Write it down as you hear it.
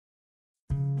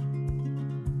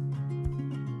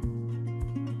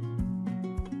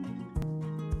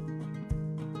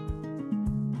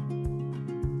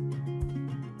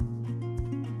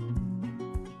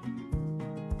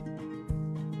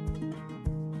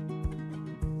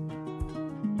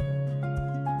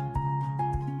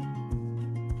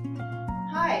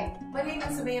My name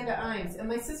is Amanda Imes, and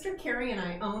my sister Carrie and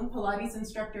I own Pilates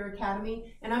Instructor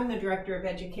Academy, and I'm the Director of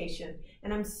Education.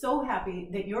 And I'm so happy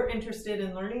that you're interested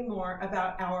in learning more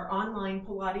about our online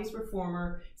Pilates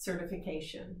Reformer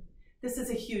certification. This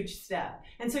is a huge step,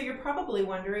 and so you're probably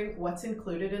wondering what's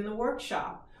included in the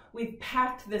workshop. We've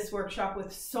packed this workshop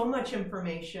with so much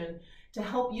information to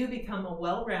help you become a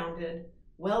well-rounded,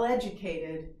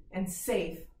 well-educated, and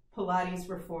safe Pilates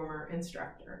Reformer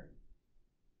instructor.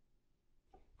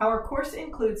 Our course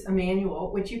includes a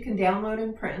manual which you can download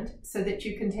and print so that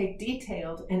you can take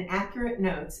detailed and accurate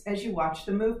notes as you watch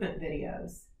the movement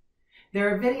videos.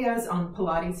 There are videos on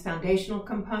Pilates foundational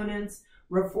components,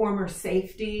 reformer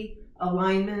safety,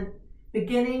 alignment,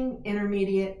 beginning,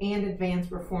 intermediate, and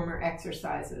advanced reformer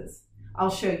exercises.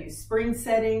 I'll show you spring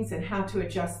settings and how to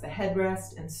adjust the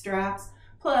headrest and straps,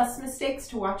 plus mistakes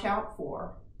to watch out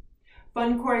for,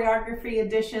 fun choreography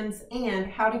additions, and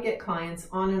how to get clients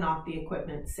on and off the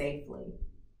equipment safely.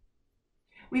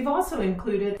 We've also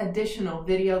included additional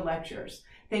video lectures,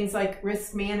 things like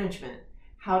risk management,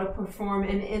 how to perform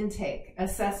an intake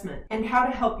assessment, and how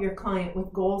to help your client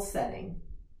with goal setting.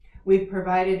 We've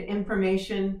provided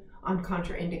information on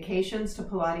contraindications to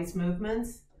Pilates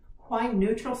movements, why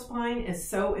neutral spine is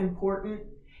so important,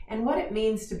 and what it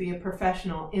means to be a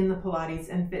professional in the Pilates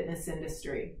and fitness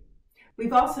industry.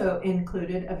 We've also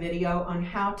included a video on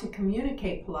how to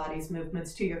communicate Pilates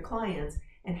movements to your clients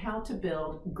and how to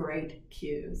build great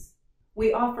cues.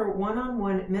 We offer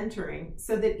one-on-one mentoring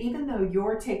so that even though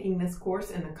you're taking this course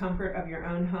in the comfort of your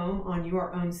own home on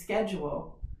your own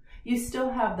schedule, you still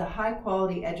have the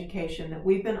high-quality education that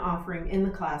we've been offering in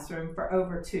the classroom for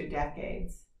over 2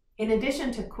 decades. In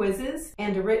addition to quizzes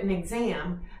and a written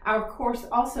exam, our course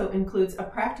also includes a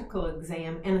practical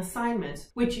exam and assignments,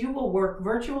 which you will work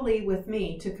virtually with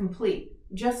me to complete,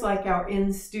 just like our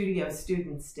in-studio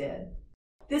students did.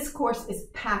 This course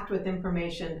is packed with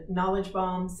information, knowledge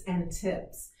bombs, and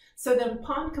tips, so that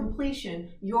upon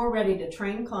completion, you're ready to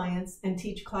train clients and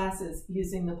teach classes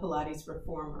using the Pilates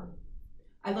Reformer.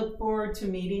 I look forward to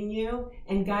meeting you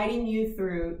and guiding you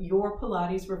through your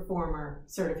Pilates Reformer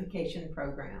certification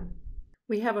program.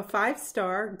 We have a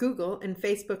 5-star Google and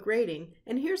Facebook rating,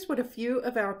 and here's what a few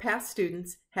of our past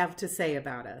students have to say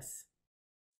about us.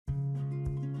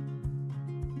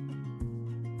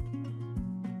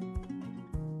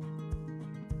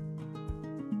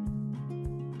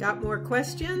 Got more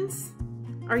questions?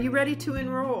 Are you ready to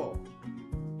enroll?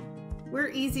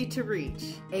 We're easy to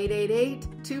reach,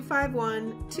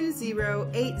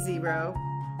 888-251-2080,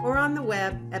 or on the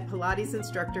web at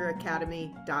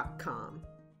pilatesinstructoracademy.com.